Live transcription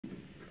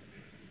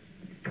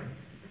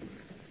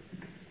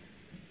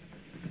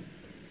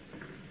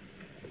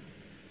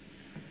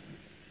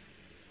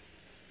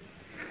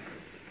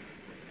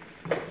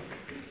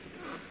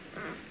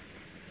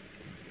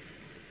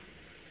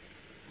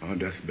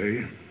Death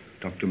Bay,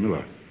 Dr.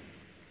 Miller.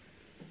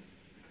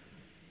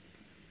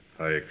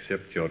 I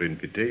accept your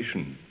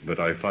invitation, but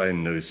I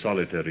find no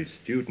solitary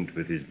student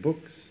with his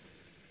books.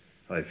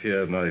 I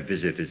fear my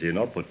visit is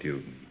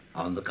inopportune.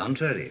 On the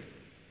contrary.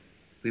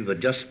 We were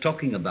just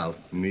talking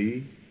about...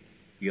 Me?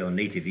 Your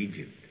native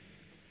Egypt.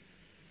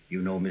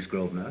 You know Miss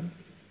Grosvenor?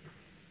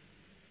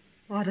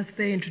 Ardeth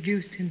Bay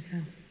introduced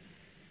himself.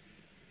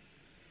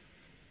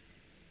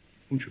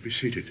 Won't you be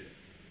seated?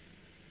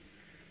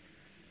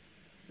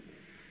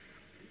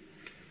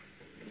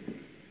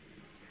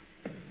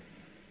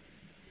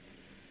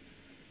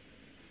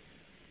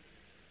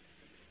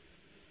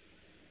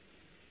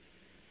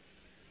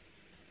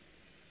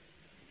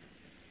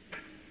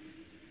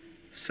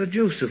 Sir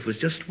Joseph was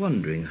just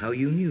wondering how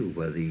you knew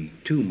where the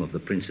tomb of the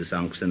Princess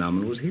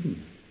Ankhsenamun was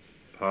hidden.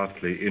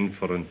 Partly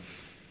inference,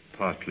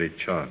 partly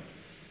chance.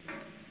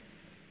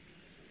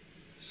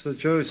 Sir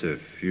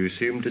Joseph, you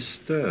seem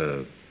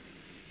disturbed.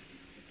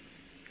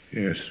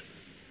 Yes.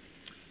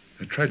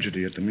 A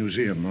tragedy at the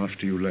museum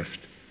after you left.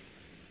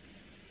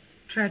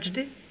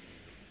 Tragedy?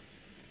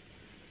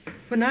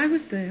 When I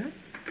was there?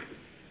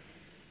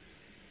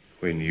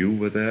 When you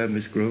were there,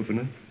 Miss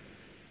Grosvenor?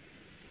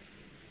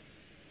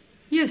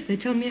 Yes, they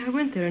tell me I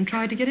went there and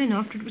tried to get in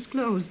after it was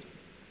closed.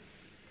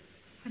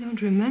 I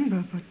don't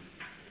remember, but...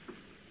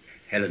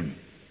 Helen,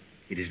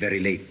 it is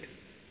very late.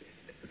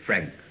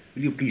 Frank,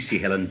 will you please see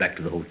Helen back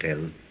to the hotel?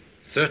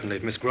 Certainly,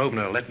 if Miss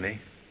Grosvenor will let me.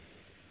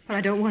 But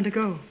I don't want to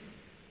go.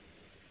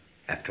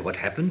 After what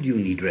happened, you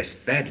need rest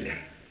badly.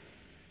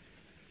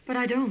 But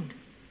I don't.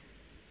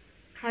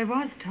 I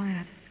was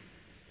tired.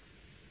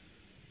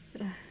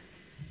 But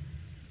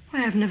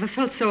I've never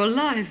felt so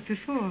alive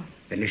before.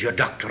 Then as your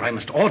doctor, I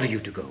must order you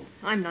to go.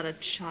 I'm not a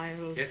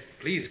child. Yes,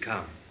 please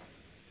come.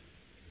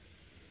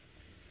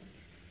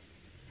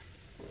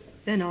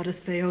 Then,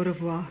 Ardeth Bay, au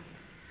revoir.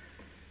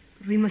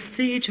 But we must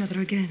see each other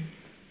again.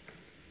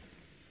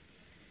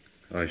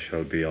 I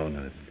shall be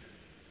honored.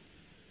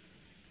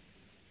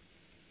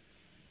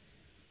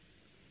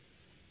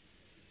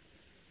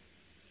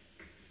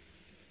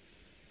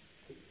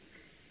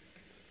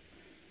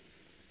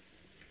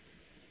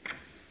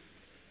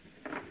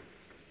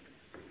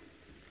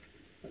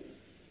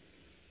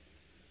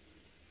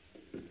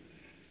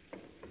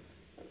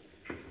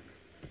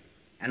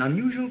 An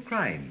unusual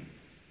crime.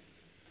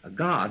 A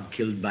guard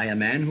killed by a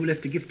man who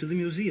left a gift to the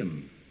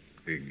museum.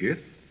 A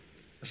gift?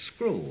 A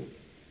scroll,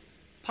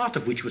 part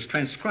of which was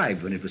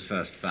transcribed when it was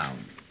first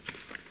found.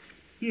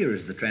 Here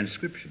is the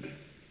transcription.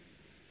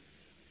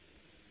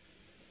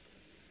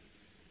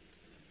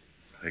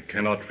 I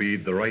cannot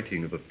read the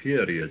writing of a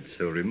period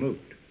so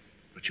remote.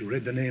 But you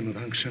read the name of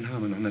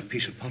Ankhsenamun on that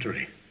piece of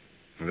pottery.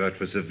 That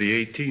was of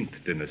the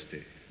 18th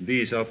dynasty.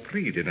 These are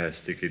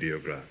pre-dynastic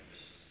ideographs.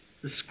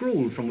 The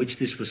scroll from which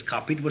this was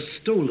copied was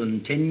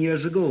stolen 10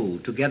 years ago,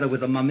 together with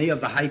the mummy of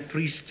the high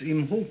priest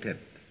Imhotep.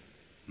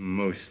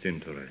 Most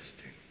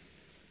interesting.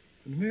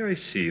 May I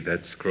see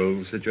that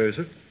scroll, Sir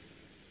Joseph?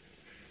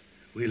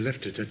 We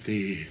left it at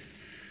the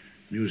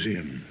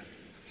museum.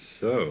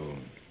 So?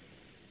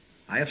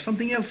 I have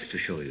something else to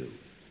show you.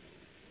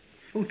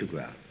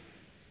 Photograph.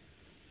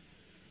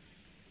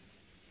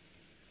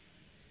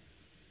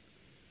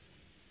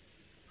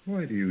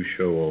 Why do you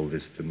show all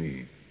this to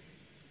me?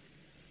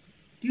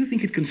 Do you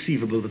think it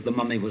conceivable that the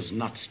mummy was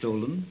not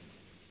stolen,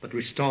 but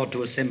restored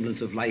to a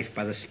semblance of life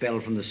by the spell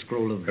from the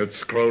scroll of... That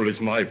scroll is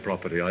my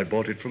property. I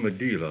bought it from a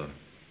dealer.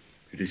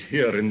 It is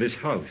here in this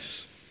house.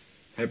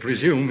 I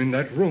presume in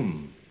that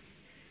room.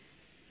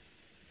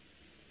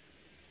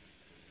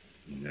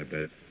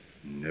 Never.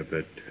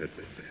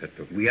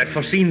 We had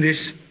foreseen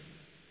this. The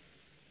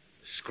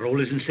scroll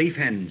is in safe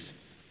hands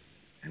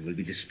and will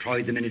be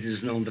destroyed the minute it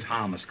is known that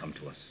harm has come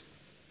to us.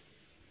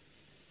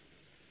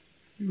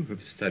 You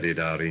have studied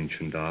our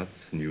ancient arts,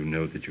 and you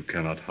know that you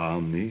cannot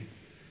harm me.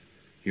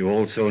 You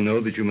also know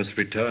that you must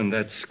return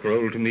that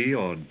scroll to me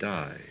or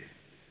die.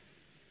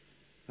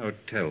 Now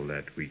tell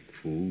that weak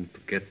fool to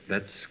get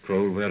that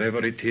scroll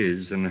wherever it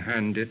is and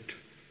hand it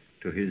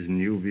to his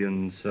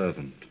Nubian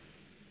servant.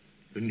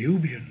 The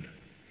Nubian?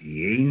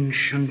 The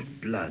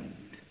ancient blood.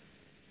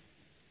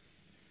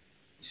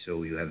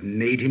 So you have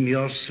made him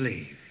your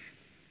slave.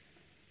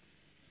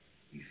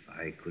 If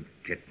I could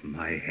get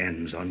my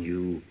hands on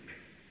you,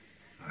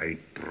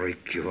 I'd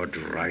break your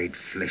dried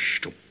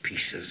flesh to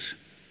pieces.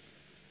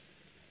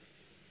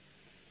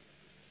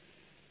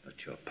 But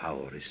your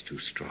power is too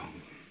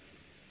strong.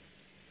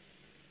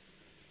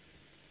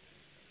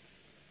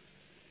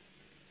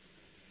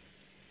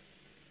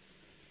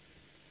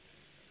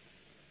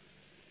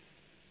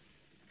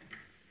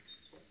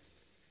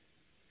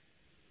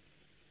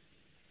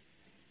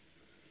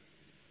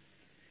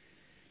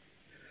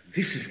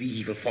 This is the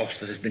evil force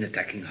that has been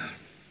attacking her.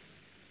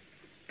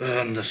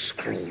 Burn the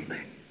scroll,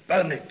 men.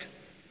 Burn it.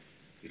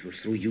 It was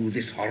through you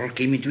this horror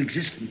came into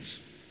existence.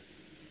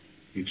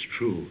 It's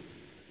true.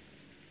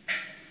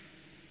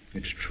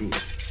 It's true.